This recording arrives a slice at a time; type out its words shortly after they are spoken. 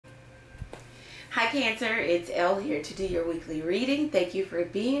Hi Cancer, it's Elle here to do your weekly reading. Thank you for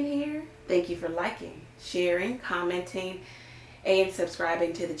being here. Thank you for liking, sharing, commenting, and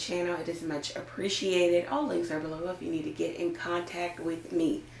subscribing to the channel. It is much appreciated. All links are below if you need to get in contact with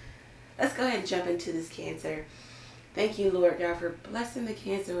me. Let's go ahead and jump into this, Cancer. Thank you, Lord God, for blessing the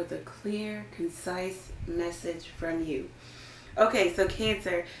Cancer with a clear, concise message from you. Okay, so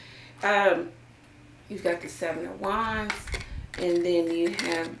Cancer, you've got the Seven of Wands, and then you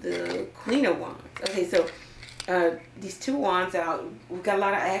have the Queen of Wands. Okay, so these two wands out, we've got a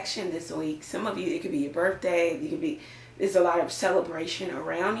lot of action this week. Some of you, it could be your birthday, there's a lot of celebration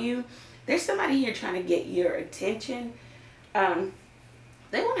around you. There's somebody here trying to get your attention. They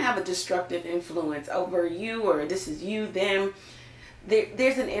want to have a destructive influence over you, or this is you, them.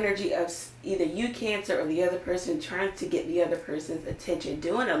 There's an energy of either you, Cancer, or the other person trying to get the other person's attention,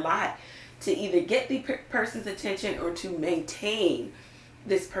 doing a lot to either get the person's attention or to maintain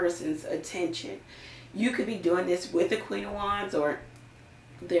this person's attention. You could be doing this with the Queen of Wands, or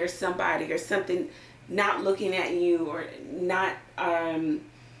there's somebody or something not looking at you, or not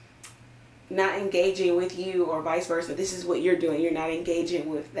engaging with you, or vice versa. This is what you're doing. You're not engaging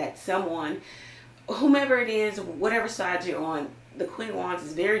with that someone. Whomever it is, whatever side you're on, the Queen of Wands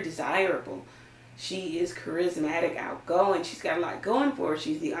is very desirable. She is charismatic, outgoing. She's got a lot going for her.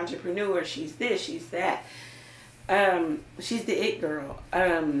 She's the entrepreneur. She's this, she's that. She's the it girl.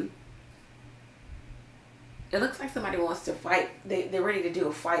 It looks like somebody wants to fight. They're ready to do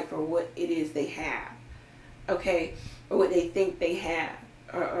a fight for what it is they have. Okay? Or what they think they have.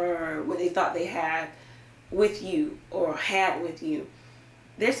 Or what they thought they had with you, or had with you.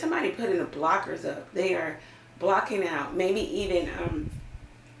 There's somebody putting the blockers up. They are blocking out, maybe even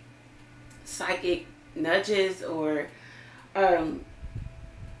psychic nudges, or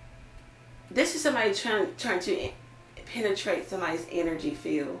this is somebody trying to penetrate somebody's energy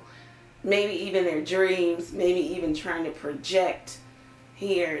field, maybe even their dreams, maybe even trying to project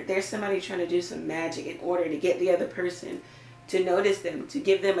here. There's somebody trying to do some magic in order to get the other person to notice them, to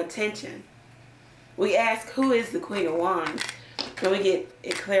give them attention. We ask, who is the Queen of Wands? And we get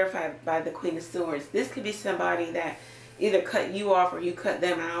it clarified by the Queen of Swords. This could be somebody that either cut you off or you cut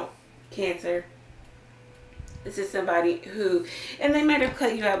them out, Cancer. This is somebody who, and they might have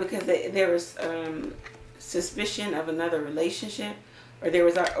cut you out because there was suspicion of another relationship, or there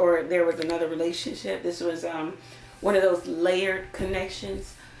was another relationship. This was one of those layered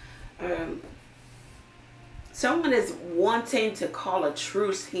connections. Someone is wanting to call a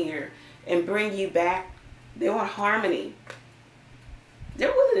truce here and bring you back. They want harmony.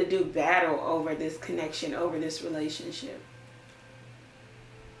 They're willing to do battle over this connection, over this relationship.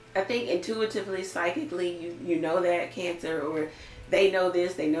 I think intuitively, psychically, you know that, Cancer, or they know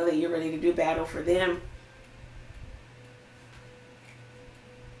this. They know that you're ready to do battle for them.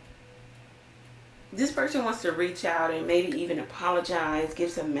 This person wants to reach out and maybe even apologize, give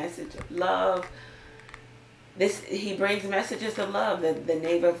some message of love. He brings messages of love, the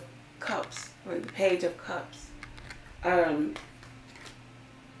Knave of Cups, or the Page of Cups.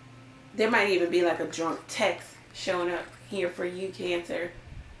 There might even be like a drunk text showing up here for you, Cancer.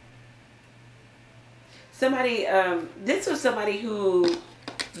 Somebody, this was somebody who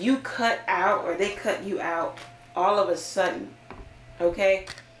you cut out, or they cut you out all of a sudden. Okay?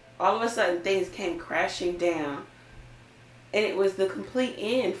 All of a sudden things came crashing down. And it was the complete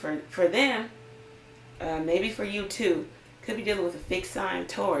end for them. Maybe for you too. Could be dealing with a fixed sign: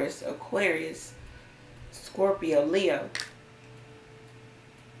 Taurus, Aquarius, Scorpio, Leo.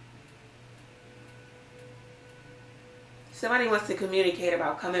 Somebody wants to communicate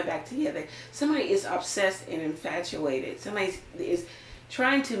about coming back together. Somebody is obsessed and infatuated. Somebody is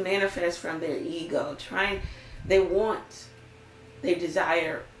trying to manifest from their ego. They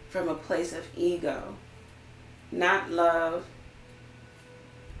desire from a place of ego. Not love.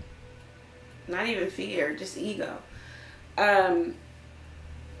 Not even fear, just ego.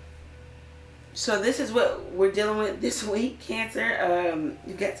 So this is what we're dealing with this week, Cancer.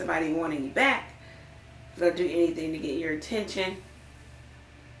 You got somebody wanting you back. They'll do anything to get your attention.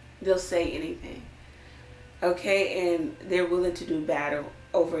 They'll say anything. Okay, and they're willing to do battle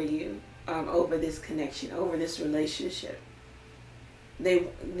over you, over this connection, over this relationship. This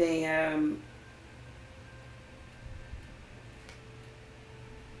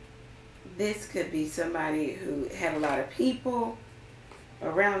could be somebody who had a lot of people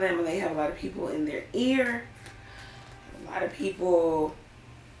around them, and they have a lot of people in their ear. A lot of people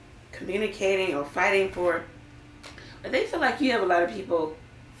communicating or fighting for, or they feel like you have a lot of people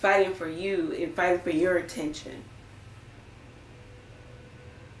fighting for you and fighting for your attention.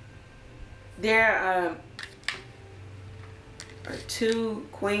 There or 2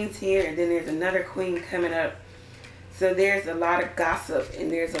 queens here, and then there's another queen coming up. So there's a lot of gossip,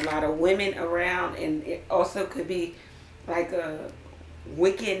 and there's a lot of women around, and it also could be like a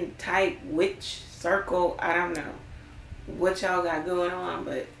Wiccan type witch circle. I don't know what y'all got going on,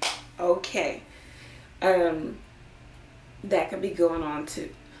 but okay. That could be going on too.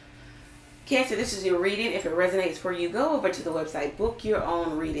 Cancer, this is your reading. If it resonates for you, go over to the website, book your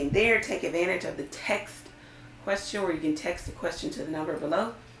own reading there. Take advantage of the text question, where you can text the question to the number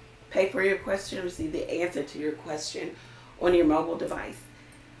below. Pay for your question, receive the answer to your question on your mobile device.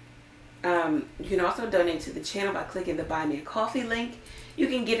 You can also donate to the channel by clicking the Buy Me a Coffee link. You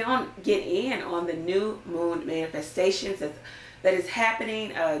can get in on the new moon manifestations that is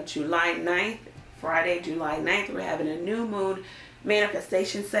happening July 9th, Friday, July 9th. We're having a new moon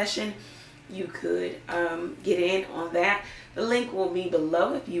manifestation session. You could get in on that. The link will be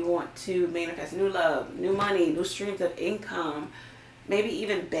below if you want to manifest new love, new money, new streams of income, maybe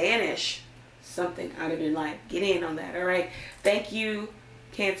even banish something out of your life. Get in on that. All right. Thank you,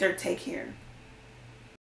 Cancer. Take care.